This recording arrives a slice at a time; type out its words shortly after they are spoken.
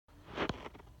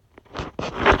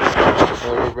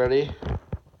everybody.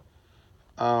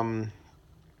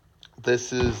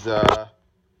 This is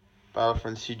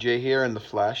Battlefriend CJ here in the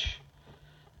flesh,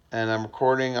 and I'm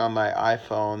recording on my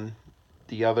iPhone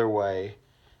the other way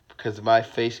because my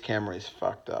face camera is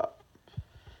fucked up.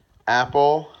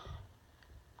 Apple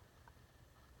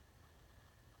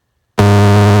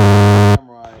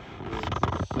camera is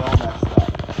so messed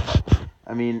up.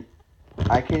 I mean,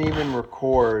 I can't even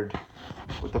record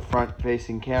with the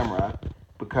front-facing camera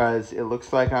because it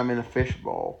looks like I'm in a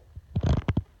fishbowl.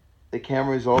 The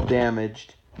camera is all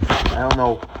damaged. I don't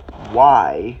know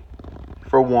why.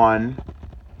 For one,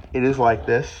 it is like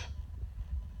this.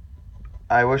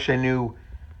 I wish I knew.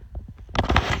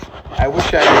 I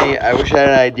wish I had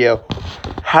an idea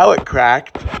how it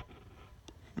cracked,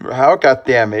 or how it got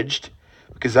damaged,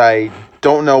 because I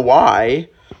don't know why.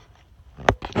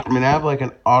 I mean, I have like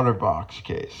an OtterBox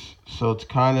case, so it's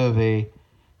kind of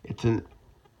it's an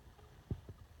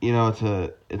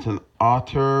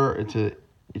Otter, it's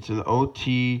an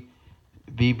OT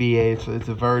VBA, so it's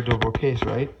a very durable case,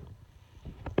 right?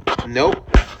 Nope.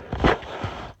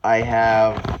 I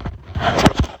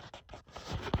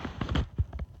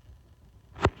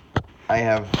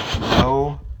have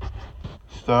no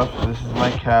stuff. This is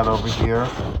my cat over here.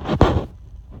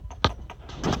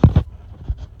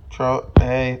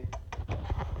 Hey.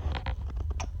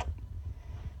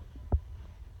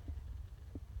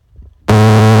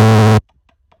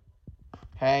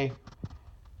 Hey.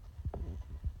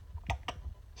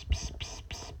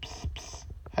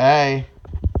 Hey.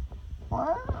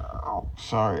 Wow.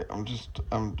 Sorry, I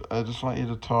just want you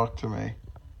to talk to me.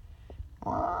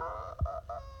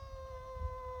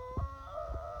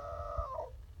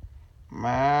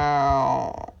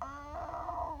 Meow.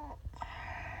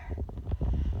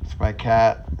 It's my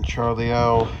cat,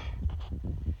 charlieo.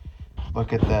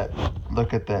 Look at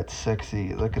that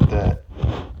sexy, look at that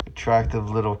attractive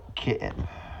little kitten.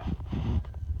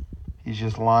 He's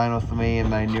just lying with me in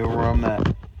my new room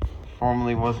that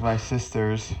formerly was my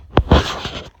sister's.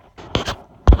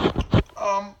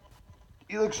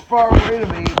 He looks far away to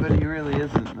me, but he really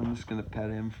isn't. I'm just gonna pet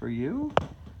him for you.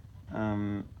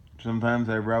 Sometimes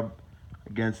I rub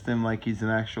against him like he's an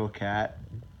actual cat.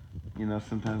 You know,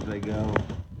 sometimes I go.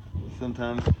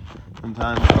 Sometimes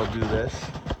I'll do this.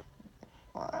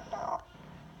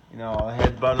 You know, I'll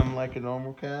headbutt him like a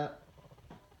normal cat.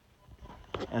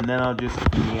 And then I'll just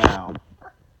meow.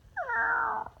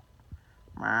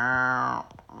 Meow.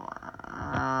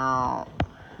 Meow.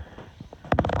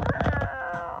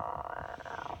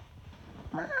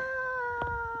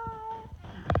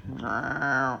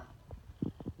 Meow.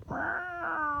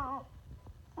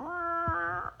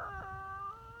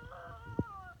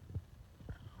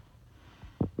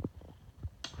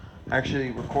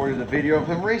 Actually recorded a video of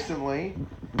him recently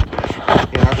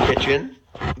in our kitchen,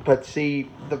 but see,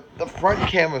 the front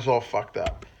camera's all fucked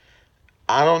up.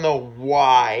 I don't know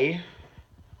why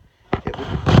it was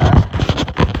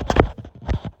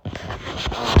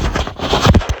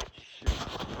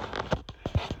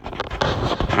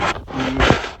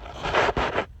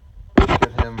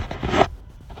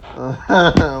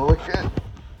Look at him.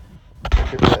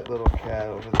 Look at that little cat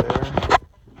over there.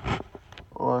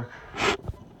 Look.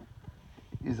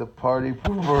 He's a party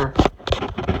pooper.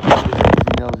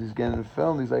 He knows he's getting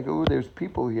filmed. He's like, ooh, there's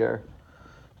people here.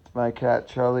 It's my cat,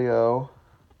 charlieo.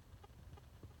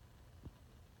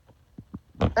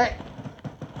 Hey!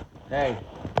 Hey.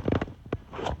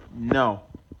 No.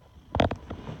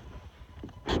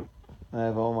 I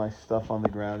have all my stuff on the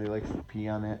ground. He likes to pee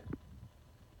on it.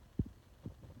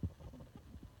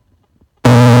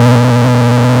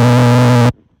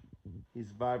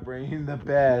 He's vibrating the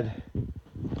bed.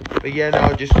 But yeah,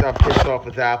 no, just I'm pissed off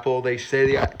with Apple. They say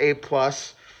the A+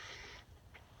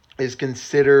 is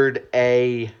considered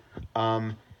a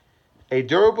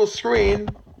durable screen.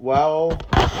 Well,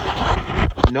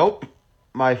 nope.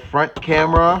 My front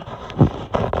camera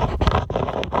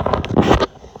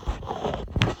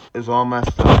is all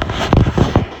messed up.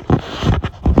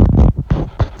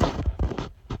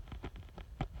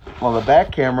 Well, the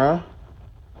back camera,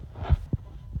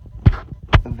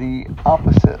 the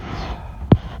opposite.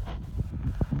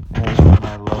 There's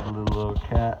my lovely little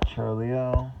cat,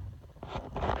 charlieo.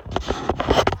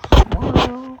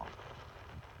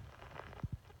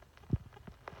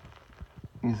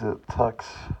 He's a tux.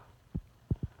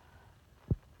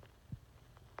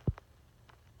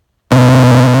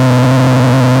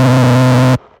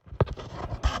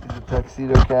 He's a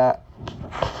tuxedo cat.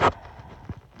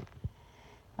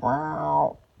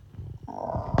 Wow.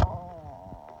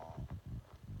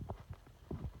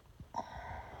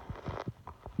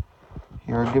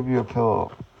 Here, I'll give you a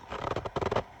pillow.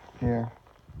 Here.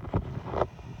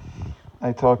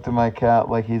 I talk to my cat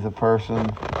like he's a person,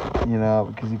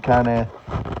 because he kind of,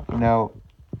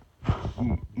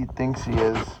 he thinks he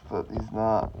is, but he's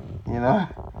not,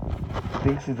 He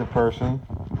thinks he's a person,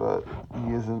 but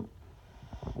he isn't.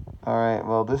 Alright,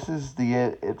 well, this is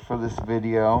it for this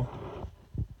video.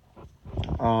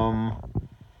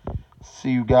 See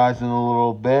you guys in a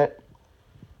little bit.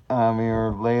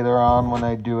 Or later on when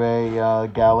I do a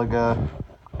Galaga,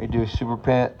 I do a Super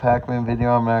Pac-Man video.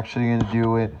 I'm actually going to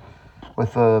do it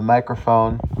with a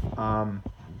microphone.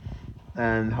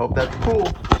 And hope that's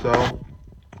cool. So,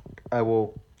 I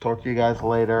will talk to you guys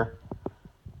later.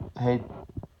 Hey,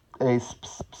 pss,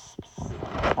 pss,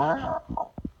 pss.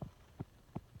 Wow.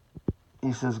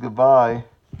 He says goodbye.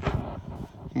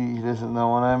 He doesn't know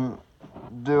what I'm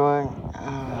doing.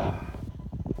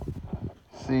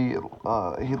 See,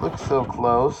 he looks so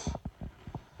close,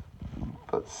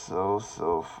 but so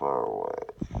far away.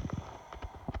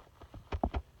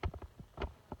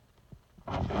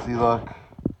 See, look.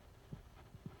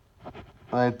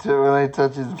 When I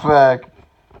touch his back.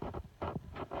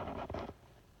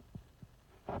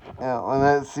 Yeah,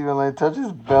 when I touch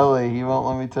his belly, he won't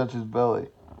let me touch his belly.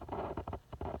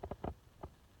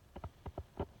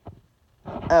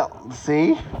 Oh,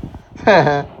 see?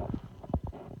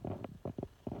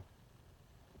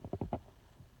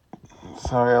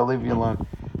 Sorry, I'll leave you alone.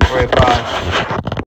 Alright, bye.